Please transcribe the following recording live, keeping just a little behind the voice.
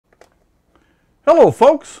Hello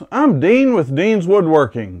folks, I'm Dean with Dean's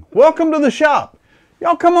Woodworking. Welcome to the shop.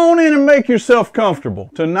 Y'all come on in and make yourself comfortable.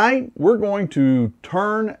 Tonight we're going to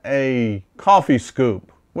turn a coffee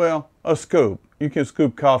scoop. Well, a scoop. You can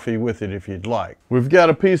scoop coffee with it if you'd like. We've got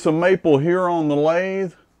a piece of maple here on the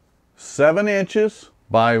lathe, 7 inches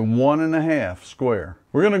by 1.5 square.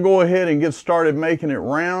 We're going to go ahead and get started making it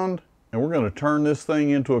round, and we're going to turn this thing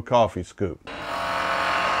into a coffee scoop.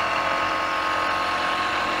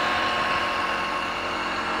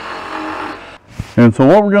 And so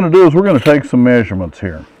what we're going to do is we're going to take some measurements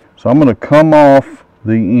here. So I'm going to come off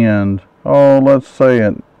the end, let's say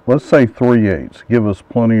 3/8, give us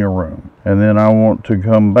plenty of room. And then I want to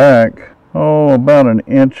come back, about 1.25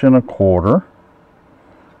 inches,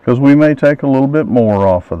 because we may take a little bit more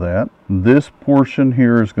off of that. This portion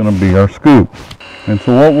here is going to be our scoop. And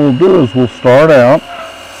so what we'll do is we'll start out,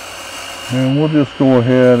 and we'll just go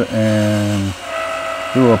ahead and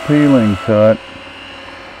do a peeling cut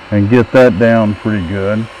and get that down pretty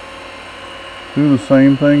good. Do the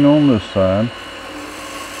same thing on this side.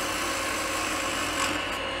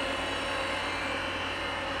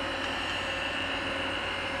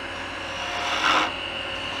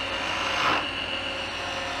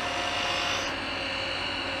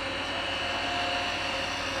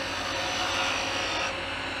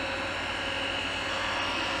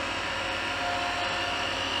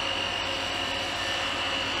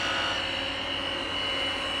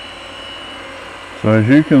 So as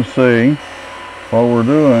you can see, what we're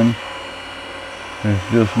doing is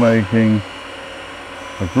just making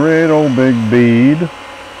a great old big bead.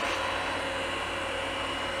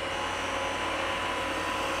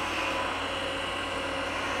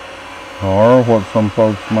 Or what some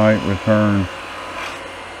folks might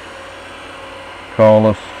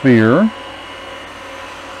call a sphere.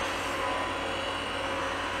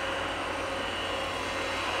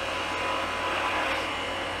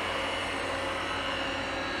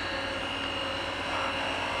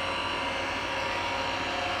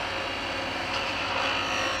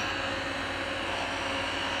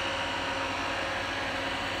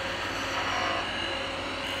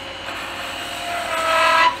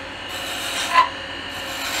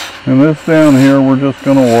 And this down here, we're just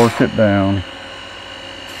going to work it down.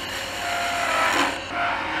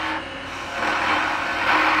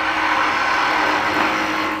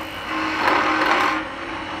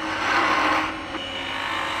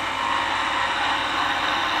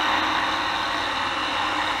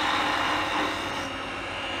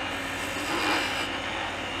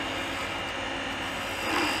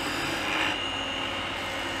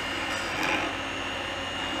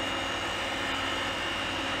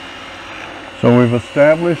 So we've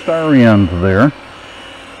established our end there,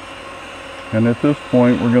 and at this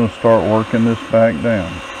point we're going to start working this back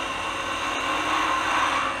down.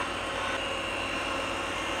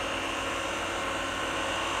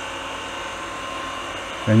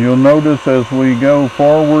 And you'll notice as we go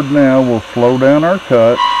forward now, we'll slow down our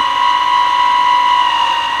cut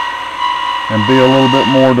and be a little bit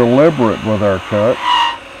more deliberate with our cut.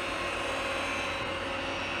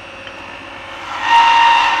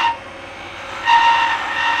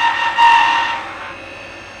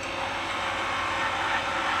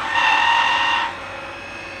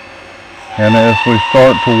 And as we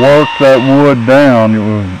start to work that wood down,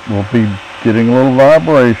 we'll be getting a little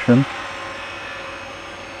vibration.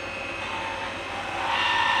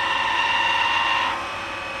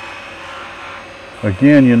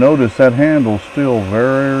 Again, you notice that handle's still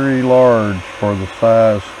very large for the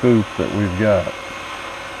size scoop that we've got.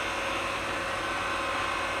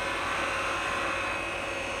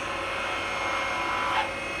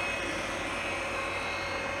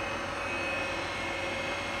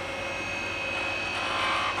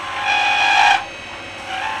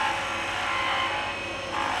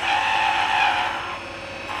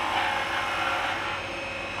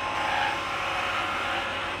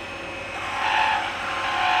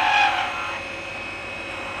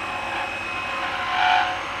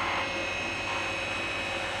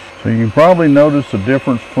 So you can probably notice the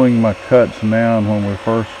difference between my cuts now and when we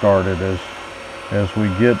first started. As we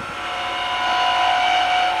get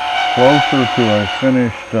closer to a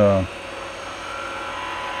finished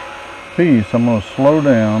piece, I'm going to slow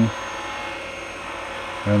down,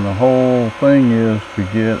 and the whole thing is to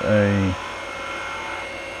get a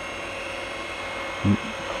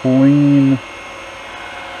clean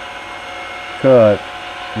cut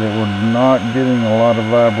that we're not getting a lot of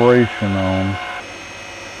vibration on.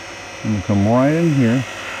 And come right in here.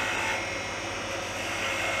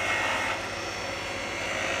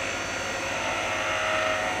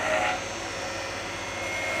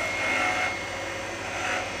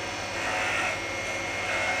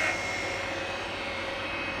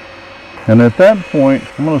 And at that point,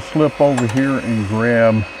 I'm going to slip over here and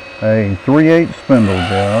grab a 3/8 spindle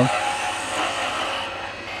guide,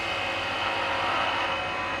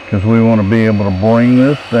 because we want to be able to bring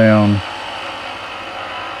this down .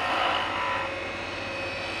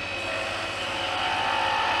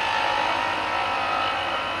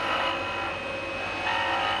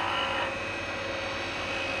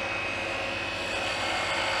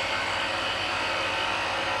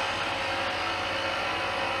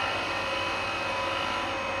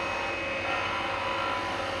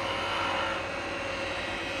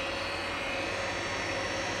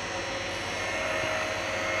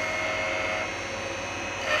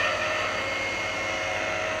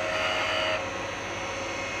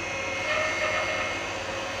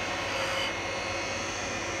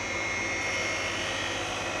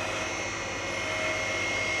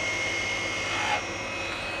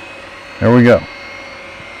 There we go.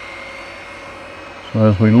 So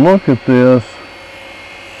as we look at this,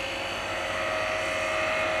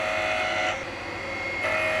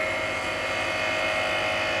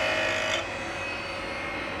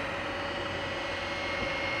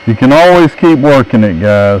 you can always keep working it,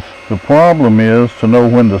 guys. The problem is to know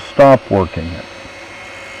when to stop working it.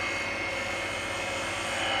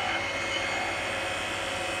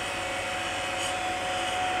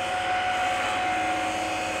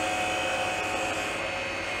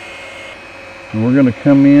 And we're going to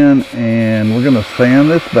come in and we're going to sand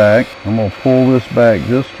this back. I'm going to pull this back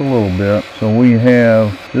just a little bit so we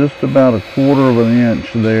have just about 1/4 of an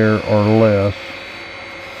inch there or less.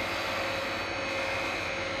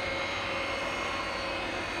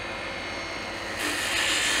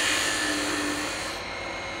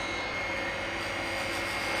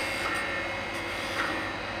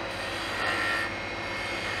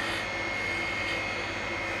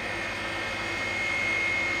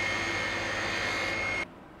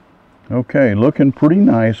 Okay, looking pretty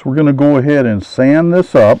nice. We're going to go ahead and sand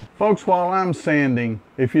this up. Folks, while I'm sanding,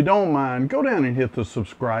 if you don't mind, go down and hit the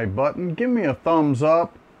subscribe button. Give me a thumbs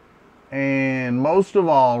up. And most of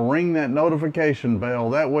all, ring that notification bell.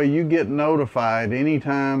 That way you get notified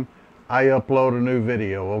anytime I upload a new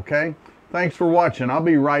video, okay? Thanks for watching. I'll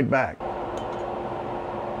be right back.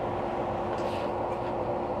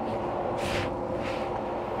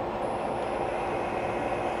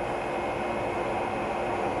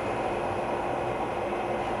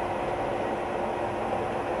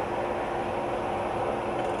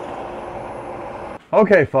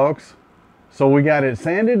 Okay, folks, so we got it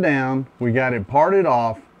sanded down, we got it parted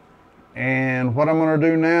off, and what I'm going to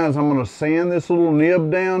do now is I'm going to sand this little nib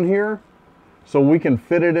down here so we can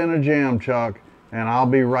fit it in a jam chuck, and I'll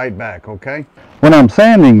be right back, okay? When I'm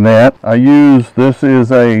sanding that, I use, this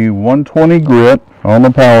is a 120 grit on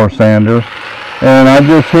the power sander, and I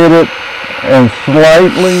just hit it and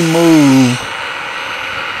slightly move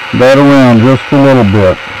that around just a little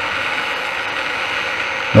bit.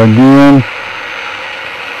 Again,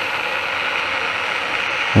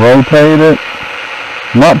 rotate it.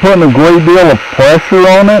 I'm not putting a great deal of pressure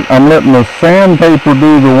on it. I'm letting the sandpaper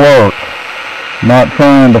do the work, not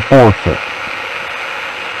trying to force it.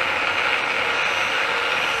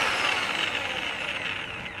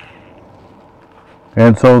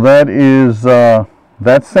 And so that is,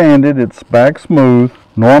 that's sanded. It's back smooth.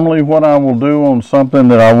 Normally what I will do on something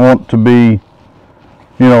that I want to be,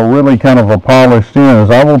 you know, really kind of a polished in is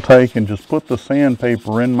I will take and just put the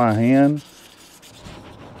sandpaper in my hand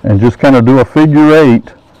and just kind of do a figure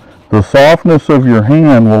 8. The softness of your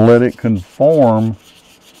hand will let it conform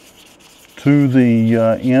to the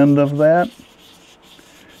end of that,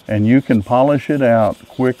 and you can polish it out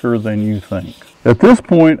quicker than you think. At this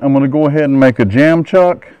point, I'm going to go ahead and make a jam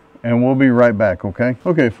chuck, and we'll be right back, okay?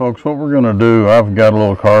 Okay, folks, what we're going to do, I've got a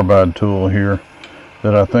little carbide tool here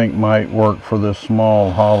that I think might work for this small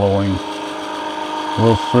hollowing.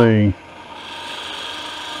 We'll see.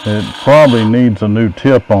 It probably needs a new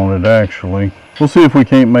tip on it, actually. We'll see if we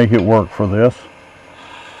can't make it work for this.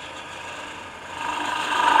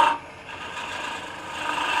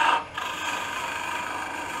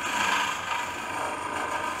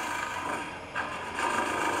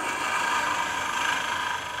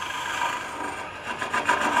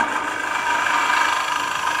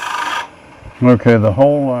 Okay, the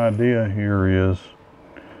whole idea here is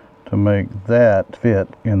to make that fit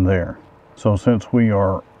in there. So since we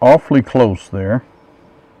are awfully close there,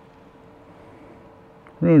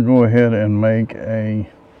 we're going to go ahead and make a,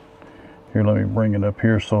 here, let me bring it up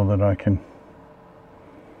here so that I can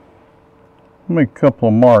make a couple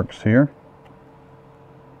of marks here.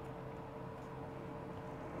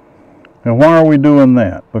 And why are we doing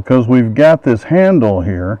that? Because we've got this handle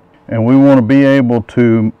here and we want to be able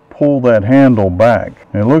to pull that handle back.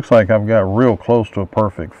 And it looks like I've got real close to a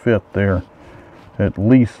perfect fit there. At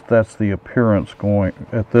least that's the appearance going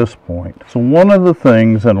at this point. So one of the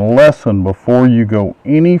things, and a lesson before you go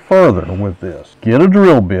any further with this, get a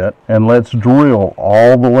drill bit and let's drill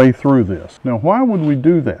all the way through this. Now why would we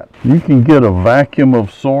do that? You can get a vacuum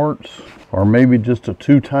of sorts, or maybe just a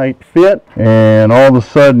too tight fit, and all of a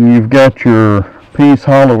sudden you've got your piece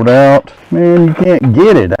hollowed out. Man, you can't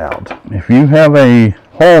get it out. If you have a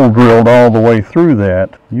hole drilled all the way through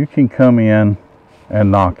that, you can come in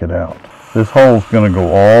and knock it out. This hole's going to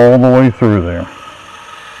go all the way through there.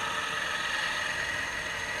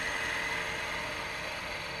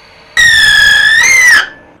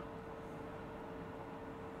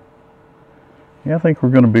 Yeah, I think we're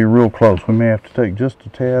going to be real close. We may have to take just a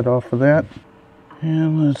tad off of that.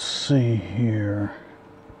 And let's see here.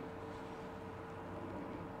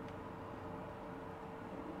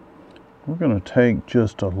 We're going to take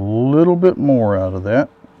just a little bit more out of that.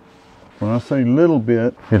 When I say little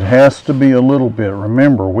bit, it has to be a little bit.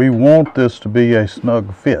 Remember, we want this to be a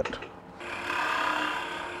snug fit.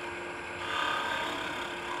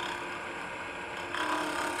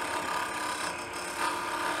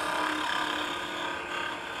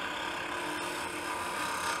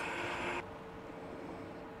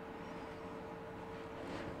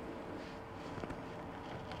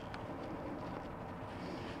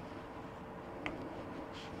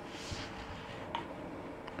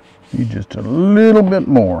 Just a little bit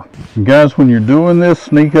more. And guys, when you're doing this,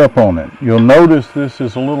 sneak up on it. You'll notice this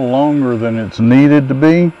is a little longer than it's needed to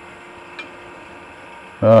be.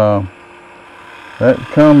 That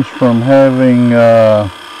comes from having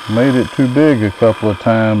made it too big a couple of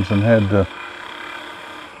times and had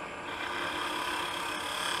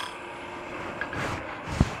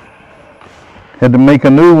to make a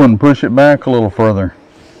new one, push it back a little further.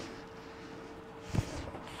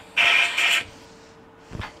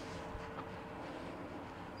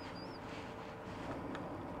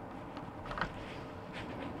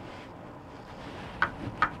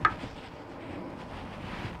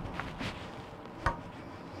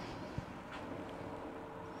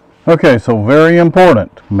 Okay, so very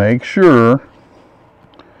important, make sure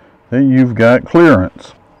that you've got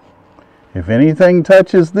clearance. If anything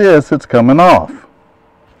touches this, it's coming off.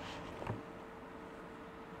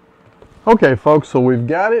 Okay folks, so we've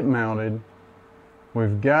got it mounted,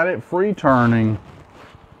 we've got it free turning,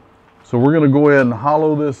 so we're going to go ahead and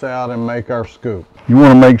hollow this out and make our scoop. You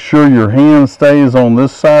want to make sure your hand stays on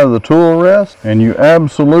this side of the tool rest, and you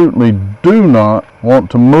absolutely do not want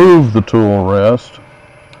to move the tool rest.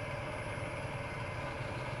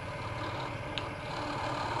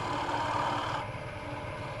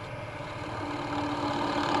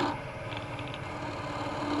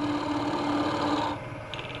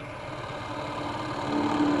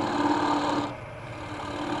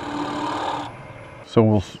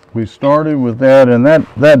 So we started with that, and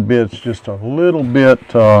that bit's just a little bit,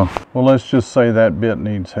 well, let's just say that bit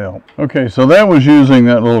needs help. Okay, so that was using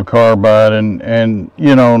that little carbide, and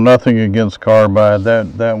you know, nothing against carbide.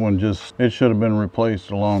 That one just, it should have been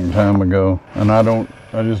replaced a long time ago, and I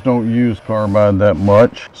just don't use carbide that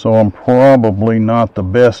much, so I'm probably not the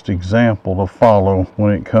best example to follow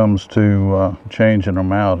when it comes to changing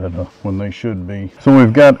them out when they should be. So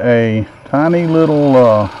we've got a tiny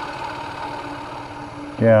little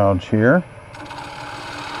gouge here.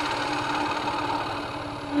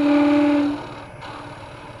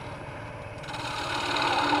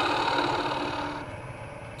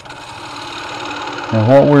 And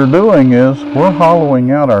what we're doing is we're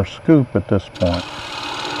hollowing out our scoop at this point.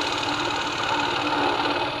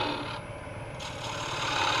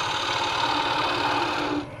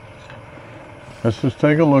 Let's just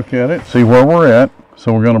take a look at it, see where we're at.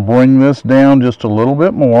 So we're going to bring this down just a little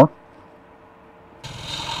bit more.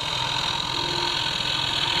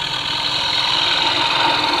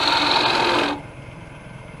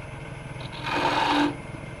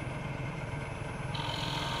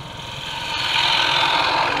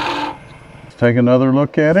 Take another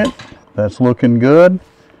look at it. That's looking good.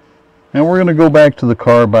 And we're going to go back to the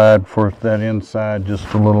carbide for that inside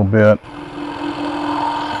just a little bit.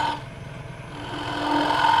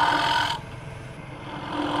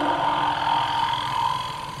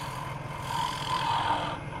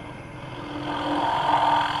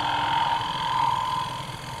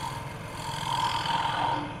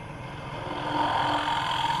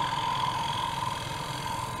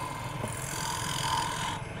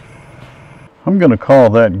 I'm going to call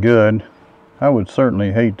that good. I would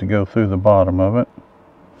certainly hate to go through the bottom of it.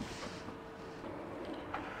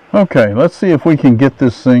 Okay, let's see if we can get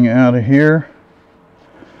this thing out of here,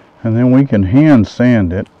 and then we can hand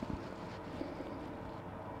sand it.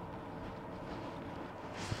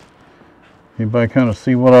 Anybody kind of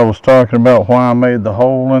see what I was talking about, why I made the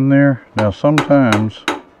hole in there? Now sometimes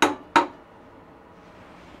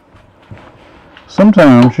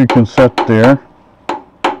you can sit there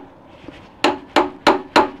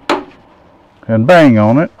and bang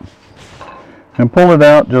on it and pull it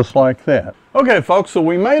out just like that. Okay folks, so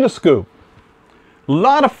we made a scoop. A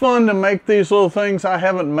lot of fun to make these little things. I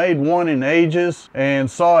haven't made one in ages,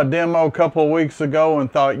 and saw a demo a couple of weeks ago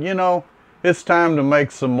and thought, you know, it's time to make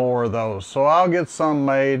some more of those. So I'll get some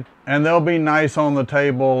made, and they'll be nice on the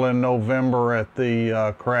table in November at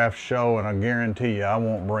the craft show, and I guarantee you I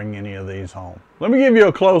won't bring any of these home. Let me give you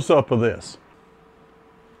a close-up of this.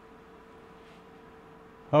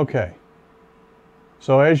 Okay,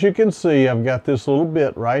 so as you can see, I've got this little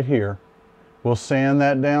bit right here. We'll sand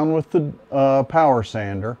that down with the power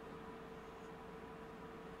sander.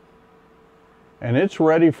 And it's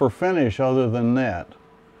ready for finish other than that.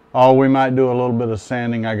 Oh, we might do a little bit of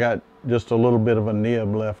sanding. I got just a little bit of a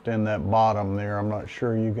nib left in that bottom there. I'm not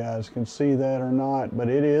sure you guys can see that or not, but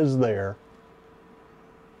it is there.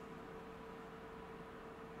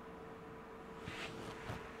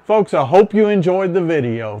 Folks, I hope you enjoyed the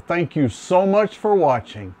video. Thank you so much for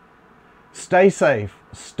watching. Stay safe,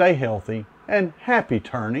 stay healthy, and happy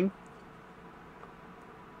turning.